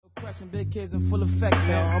question, big kids in full effect, Yo,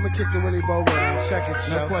 man. I'ma kick it Willie Bow around. Check it,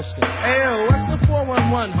 No yo. question. Hey, yo, what's the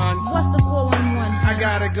 411, hon? What's the 411? I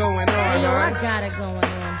got it going on, Hey, yo, I hon. got it going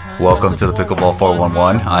on, huh? Welcome to the Pickleball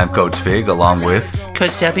 411. I'm Coach Fig along with,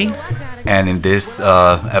 Coach Debi. and in this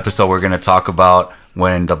episode we're going to talk about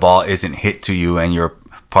when the ball isn't hit to you and your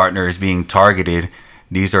partner is being targeted.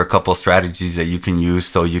 These are a couple strategies that you can use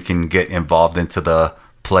so you can get involved into the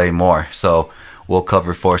play more. So we'll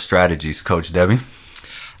cover 4 strategies. Coach Debi?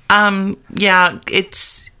 Yeah,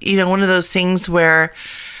 it's, one of those things where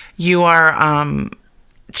you are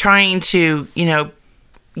trying to,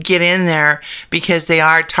 get in there because they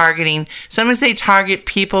are targeting. Sometimes they target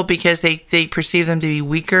people because they perceive them to be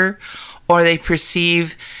weaker, or they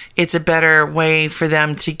perceive it's a better way for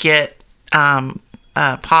them to get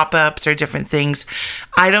pop-ups or different things.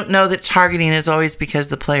 I don't know that targeting is always because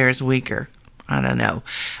the player is weaker. I don't know.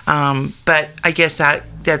 But I guess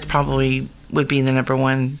that's probably would be the number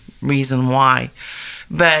one reason why.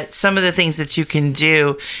 But some of the things that you can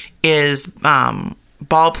do is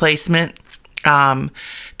ball placement,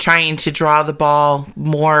 trying to draw the ball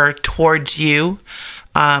more towards you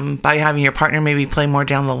by having your partner maybe play more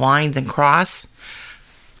down the line than cross.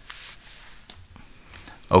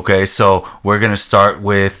 Okay, so we're going to start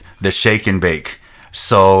with the shake and bake.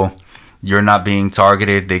 So you're not being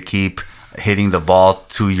targeted. They keep hitting the ball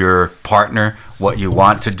to your partner. What you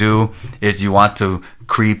want to do is you want to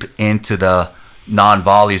creep into the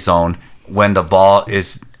non-volley zone when the ball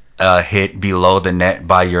is hit below the net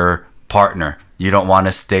by your partner. You don't want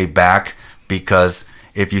to stay back, because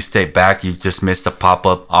if you stay back, you just missed a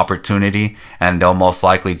pop-up opportunity and they'll most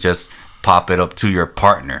likely just pop it up to your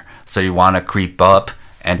partner. So you want to creep up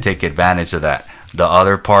and take advantage of that. The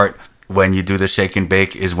other part, when you do the shake and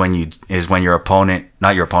bake, is when your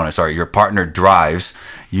partner drives.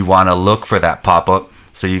 You want to look for that pop-up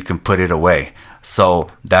so you can put it away.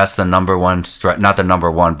 So that's the number one, not the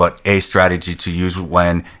number one, but a strategy to use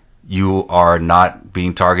when you are not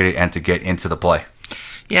being targeted and to get into the play.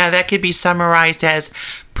 Yeah, that could be summarized as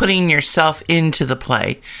putting yourself into the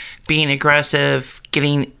play, being aggressive,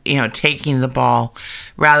 taking the ball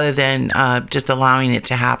rather than just allowing it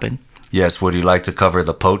to happen. Yes, would you like to cover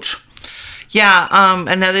the poach? Yeah,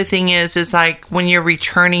 another thing is like when you're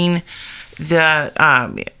returning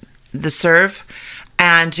the serve,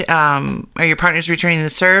 and or your partner's returning the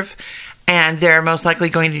serve, and they're most likely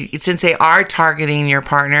going to, since they are targeting your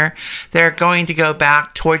partner, they're going to go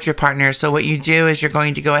back towards your partner. So what you do is you're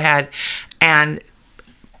going to go ahead and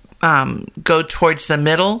go towards the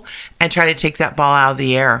middle and try to take that ball out of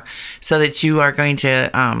the air, so that you are going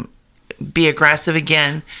to be aggressive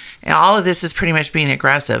again. And all of this is pretty much being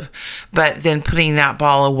aggressive, but then putting that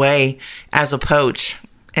ball away as a poach.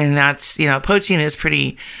 And that's, poaching is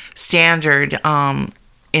pretty standard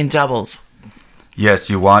in doubles. Yes,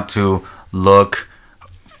 you want to look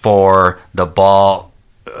for the ball,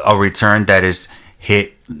 a return that is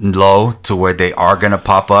hit low to where they are going to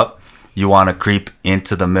pop up. You want to creep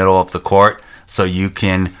into the middle of the court so you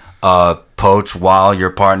can poach while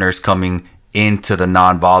your partner is coming into the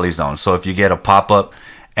non-volley zone. So if you get a pop-up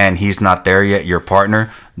and he's not there yet, your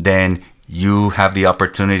partner, then you have the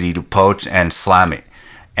opportunity to poach and slam it.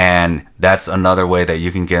 And that's another way that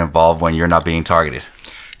you can get involved when you're not being targeted.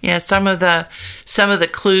 Yeah, some of the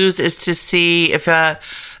clues is to see if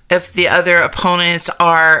the other opponents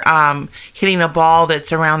are hitting a ball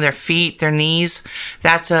that's around their feet, their knees.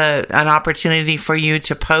 That's an opportunity for you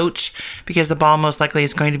to poach, because the ball most likely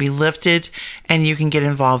is going to be lifted, and you can get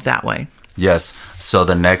involved that way. Yes. So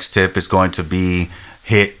the next tip is going to be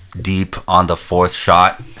hit deep on the 4th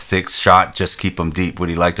shot, 6th shot. Just keep them deep. Would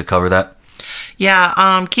you like to cover that?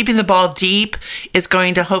 Yeah, keeping the ball deep is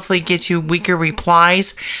going to hopefully get you weaker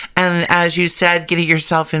replies. And as you said, getting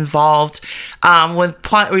yourself involved. When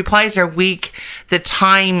replies are weak, the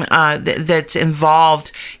time that's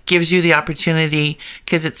involved gives you the opportunity,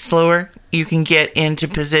 because it's slower. You can get into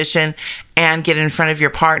position and get in front of your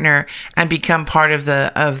partner and become part of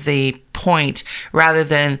the point, rather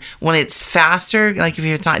than when it's faster, like if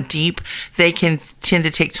it's not deep, they can tend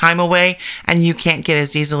to take time away and you can't get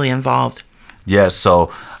as easily involved. Yes,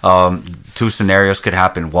 so 2 scenarios could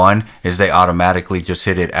happen. One is they automatically just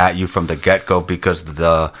hit it at you from the get-go because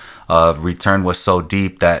the return was so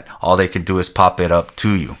deep that all they could do is pop it up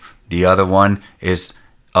to you. The other one is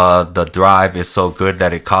the drive is so good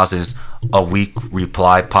that it causes a weak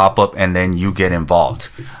reply pop-up and then you get involved.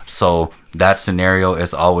 So that scenario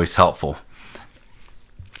is always helpful.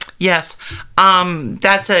 Yes,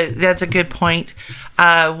 that's a good point.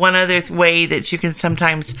 One other way that you can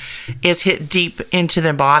sometimes is hit deep into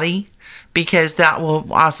the body because that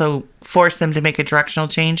will also force them to make a directional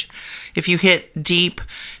change. If you hit deep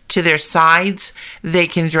to their sides, they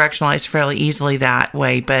can directionalize fairly easily that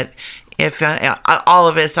way. But if all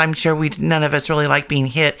of us, I'm sure none of us really like being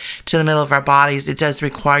hit to the middle of our bodies. It does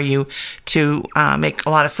require you to make a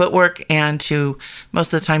lot of footwork, and to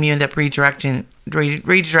most of the time you end up redirecting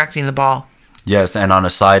the ball. Yes, and on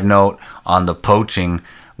a side note, on the poaching,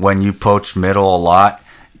 when you poach middle a lot,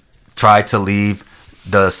 try to leave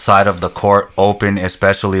the side of the court open,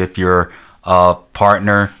 especially if your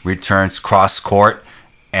partner returns cross court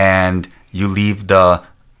and you leave the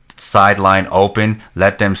sideline open.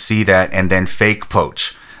 Let them see that, and then fake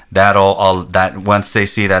poach. That once they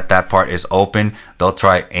see that part is open, they'll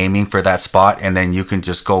try aiming for that spot, and then you can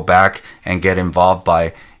just go back and get involved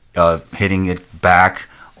by hitting it back,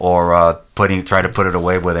 or try to put it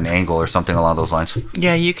away with an angle or something along those lines.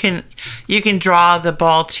 Yeah, you can draw the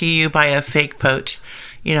ball to you by a fake poach.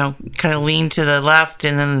 Kind of lean to the left,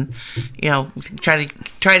 and then try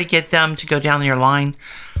to get them to go down your line,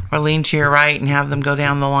 or lean to your right and have them go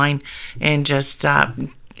down the line, and just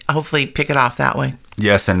hopefully pick it off that way.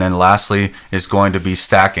 Yes, and then lastly is going to be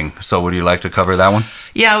stacking. So would you like to cover that one?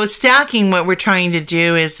 Yeah, with stacking, what we're trying to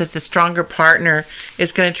do is that the stronger partner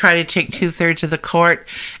is going to try to take 2/3 of the court,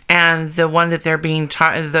 and the one that they're being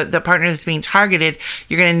the partner that's being targeted,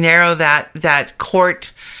 you're going to narrow that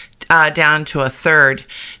court down to 1/3.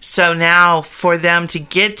 So now for them to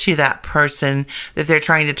get to that person that they're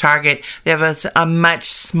trying to target, they have a much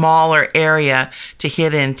smaller area to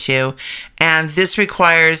hit into. And this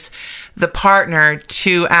requires the partner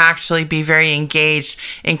to actually be very engaged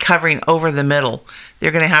in covering over the middle.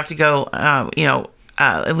 They're going to have to go,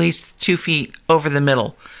 at least 2 feet over the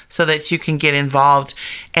middle, so that you can get involved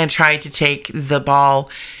and try to take the ball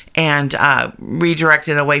and redirect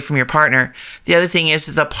it away from your partner. The other thing is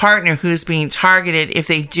the partner who's being targeted, if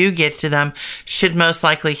they do get to them, should most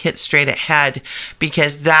likely hit straight ahead,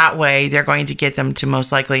 because that way they're going to get them to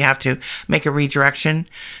most likely have to make a redirection,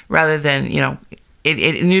 rather than,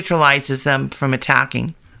 it neutralizes them from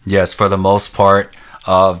attacking. Yes, for the most part,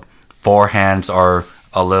 forehands are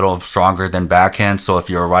a little stronger than backhand. So if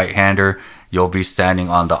you're a right-hander, you'll be standing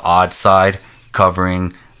on the odd side,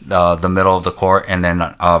 covering the middle of the court, and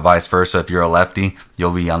then vice versa. If you're a lefty,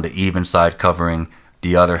 you'll be on the even side, covering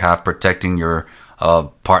the other half, protecting your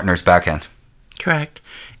partner's backhand. Correct.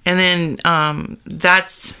 And then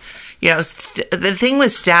that's, the thing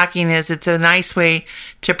with stacking is it's a nice way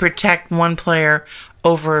to protect one player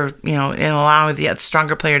over, and allowing the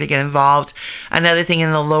stronger player to get involved. Another thing,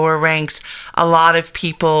 in the lower ranks, a lot of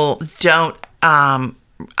people don't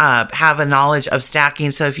have a knowledge of stacking.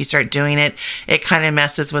 So if you start doing it, it kind of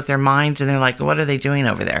messes with their minds, and they're like, what are they doing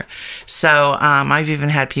over there? So I've even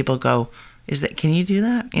had people go, can you do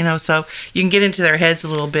that? So you can get into their heads a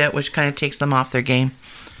little bit, which kind of takes them off their game.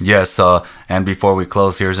 Yes, and before we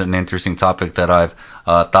close, here's an interesting topic that I've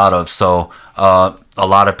thought of. So a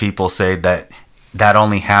lot of people say that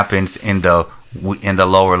only happens in the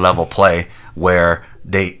lower level play, where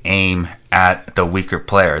they aim at the weaker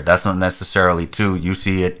player. That's not necessarily true. You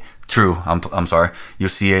see it You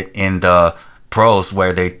see it in the pros,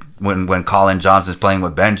 where when Colin Johnson's playing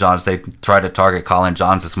with Ben Johns, they try to target Colin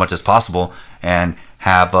Johns as much as possible and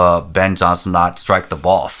have Ben Johnson not strike the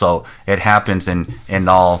ball. So it happens in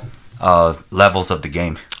all levels of the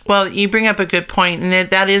game. Well, you bring up a good point, and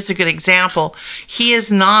that is a good example. He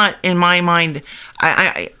is not, in my mind,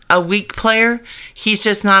 a weak player. He's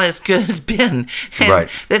just not as good as Ben. And right.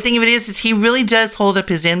 The thing of it is he really does hold up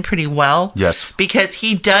his end pretty well. Yes. Because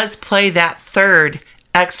he does play that third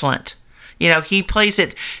excellent. He plays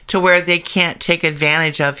it to where they can't take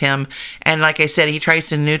advantage of him. And like I said, he tries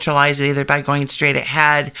to neutralize it either by going straight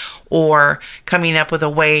ahead or coming up with a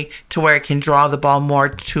way to where it can draw the ball more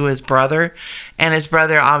to his brother. And his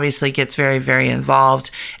brother obviously gets very, very involved.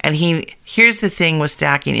 And here's the thing with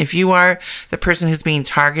stacking. If you are the person who's being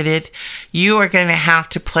targeted, you are going to have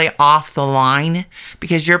to play off the line,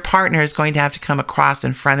 because your partner is going to have to come across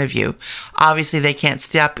in front of you. Obviously, they can't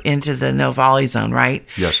step into the no volley zone, right?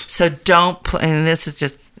 Yes. So don't play, and this is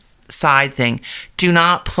just side thing, do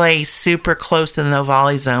not play super close to the no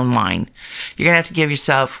volley zone line. You're going to have to give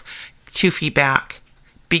yourself 2 feet back,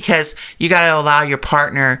 because you got to allow your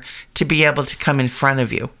partner to be able to come in front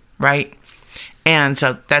of you, right? And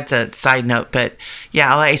so that's a side note. But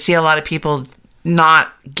yeah, I see a lot of people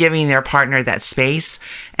not giving their partner that space,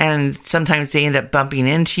 and sometimes they end up bumping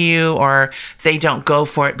into you, or they don't go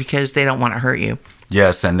for it because they don't want to hurt you.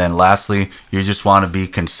 Yes, and then lastly, you just want to be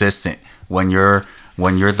consistent. When you're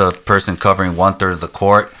the person covering 1/3 of the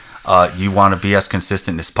court, you want to be as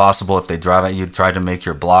consistent as possible. If they drive at you, try to make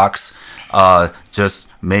your blocks. Just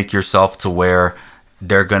make yourself to where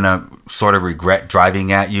they're going to sort of regret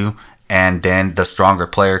driving at you, and then the stronger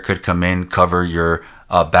player could come in, cover your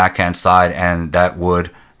backhand side, and that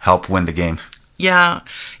would help win the game. Yeah,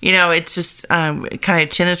 it's just kind of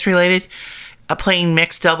tennis related. Playing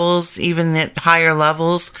mixed doubles, even at higher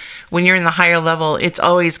levels, when you're in the higher level, it's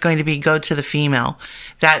always going to be go to the female.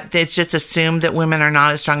 That it's just assumed that women are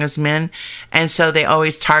not as strong as men, and so they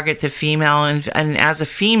always target the female. And as a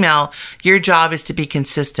female, your job is to be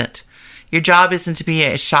consistent. Your job isn't to be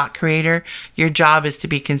a shot creator. Your job is to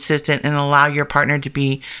be consistent and allow your partner to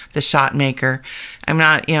be the shot maker. I'm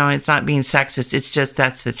not, it's not being sexist. It's just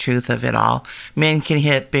that's the truth of it all. Men can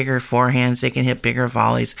hit bigger forehands. They can hit bigger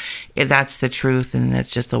volleys. That's the truth, and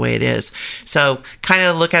that's just the way it is. So kind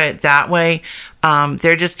of look at it that way.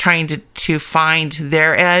 They're just trying to find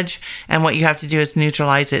their edge, and what you have to do is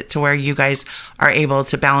neutralize it to where you guys are able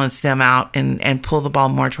to balance them out and pull the ball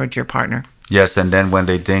more towards your partner. Yes, and then when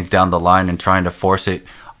they think down the line and trying to force it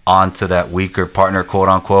onto that weaker partner, quote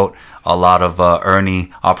unquote, a lot of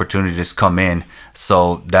earning opportunities come in.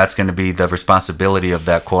 So that's going to be the responsibility of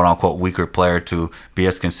that quote unquote weaker player to be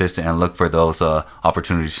as consistent and look for those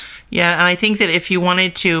opportunities. Yeah, and I think that if you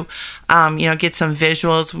wanted to, get some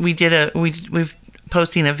visuals, we've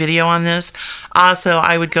posting a video on this. Also,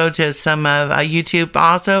 I would go to some of YouTube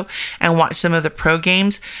also and watch some of the pro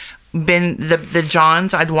games. The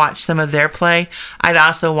Johns, I'd watch some of their play. I'd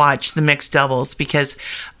also watch the mixed doubles, because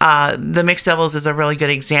the mixed doubles is a really good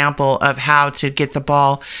example of how to get the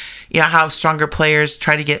ball, how stronger players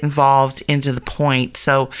try to get involved into the point.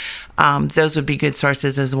 So those would be good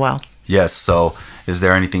sources as well. Yes. So is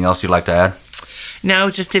there anything else you'd like to add? No,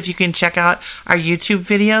 just if you can check out our YouTube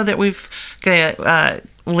video that we've got a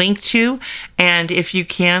link to, and if you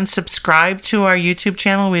can subscribe to our YouTube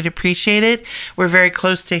channel, we'd appreciate it. We're very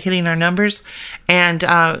close to hitting our numbers, and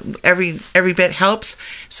every bit helps.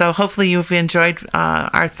 So hopefully you've enjoyed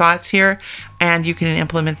our thoughts here, and you can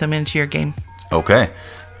implement them into your game. Okay.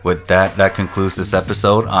 With that concludes this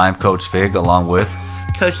episode. I'm Coach Fig along with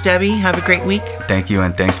Coach Debi. Have a great week. Thank you,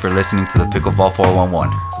 and thanks for listening to the Pickleball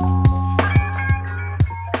 411.